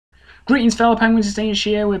Greetings, fellow penguins, it's Danish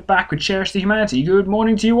here. We're back with Cherish the Humanity. Good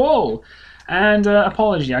morning to you all. And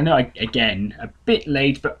apology, I know, again, a bit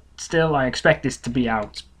late, but still I expect this to be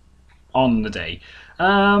out on the day.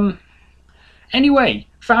 Anyway,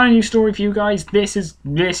 found a new story for you guys. This is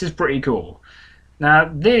pretty cool.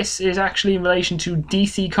 Now, this is actually in relation to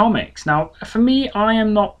DC Comics. Now, for me, I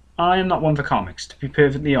am not one for comics, to be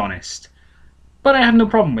perfectly honest. But I have no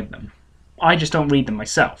problem with them. I just don't read them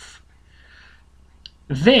myself.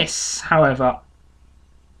 This, however,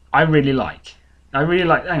 I really like.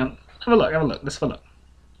 Hang on, have a look, let's have a look.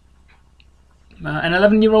 An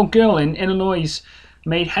 11-year-old girl in Illinois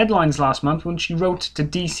made headlines last month when she wrote to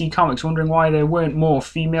DC Comics wondering why there weren't more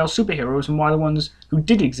female superheroes and why the ones who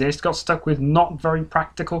did exist got stuck with not very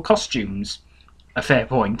practical costumes. A fair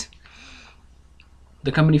point.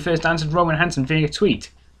 The company first answered Rowan Hansen via a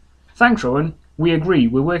tweet. Thanks, Rowan. We agree.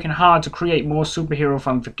 We're working hard to create more superhero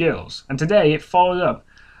fun for girls. And today it followed up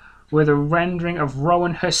with a rendering of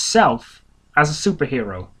Rowan herself as a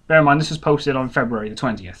superhero. Bear in mind, this was posted on February the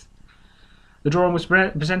 20th. The drawing was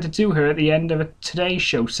presented to her at the end of a Today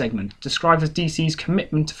Show segment, described as DC's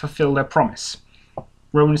commitment to fulfill their promise.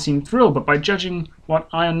 Rowan seemed thrilled, but by judging what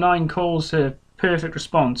Iron 9 calls her perfect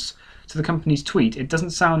response to the company's tweet, it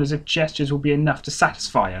doesn't sound as if gestures will be enough to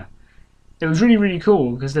satisfy her. It was really, really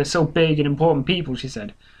cool because they're so big and important people, she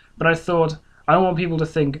said. But I thought, I don't want people to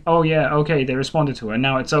think, oh yeah, okay, they responded to her,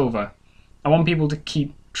 now it's over. I want people to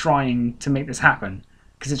keep trying to make this happen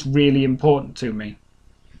because it's really important to me.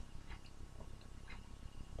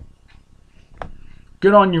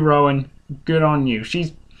 Good on you, Rowan. Good on you.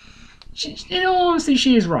 She's in all honesty,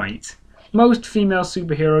 she is right. Most female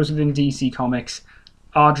superheroes within DC Comics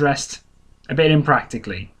are dressed a bit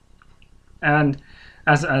impractically. And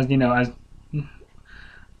as you know,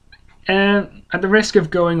 at the risk of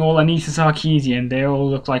going all Anita Sarkeesian, they all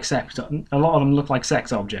look like a lot of them look like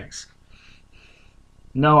sex objects.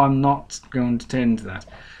 No, I'm not going to turn into that.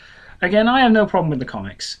 Again, I have no problem with the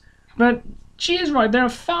comics, but she is right. There are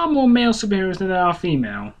far more male superheroes than there are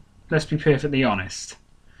female. Let's be perfectly honest.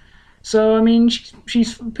 So I mean,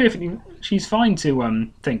 she's fine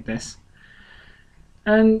to think this.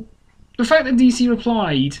 And the fact that DC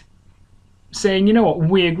replied, saying, you know what,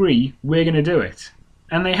 we agree, we're going to do it.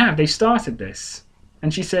 And they started this.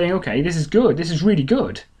 And she's saying, okay, this is good, this is really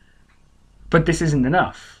good. But this isn't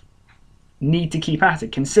enough. Need to keep at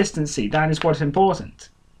it. Consistency, that is what's important.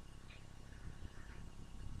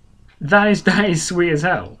 That is sweet as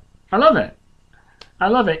hell. I love it. I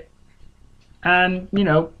love it. And, you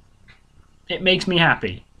know, it makes me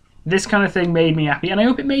happy. This kind of thing made me happy, and I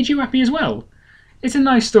hope it made you happy as well. It's a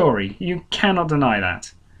nice story. You cannot deny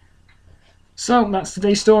that. So, that's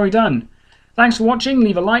today's story done. Thanks for watching.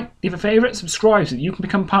 Leave a like, leave a favourite, subscribe so that you can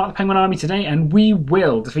become part of the Penguin Army today, and we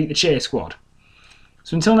will defeat the Cheer Squad.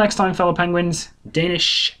 So until next time, fellow penguins,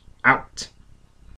 Danish out.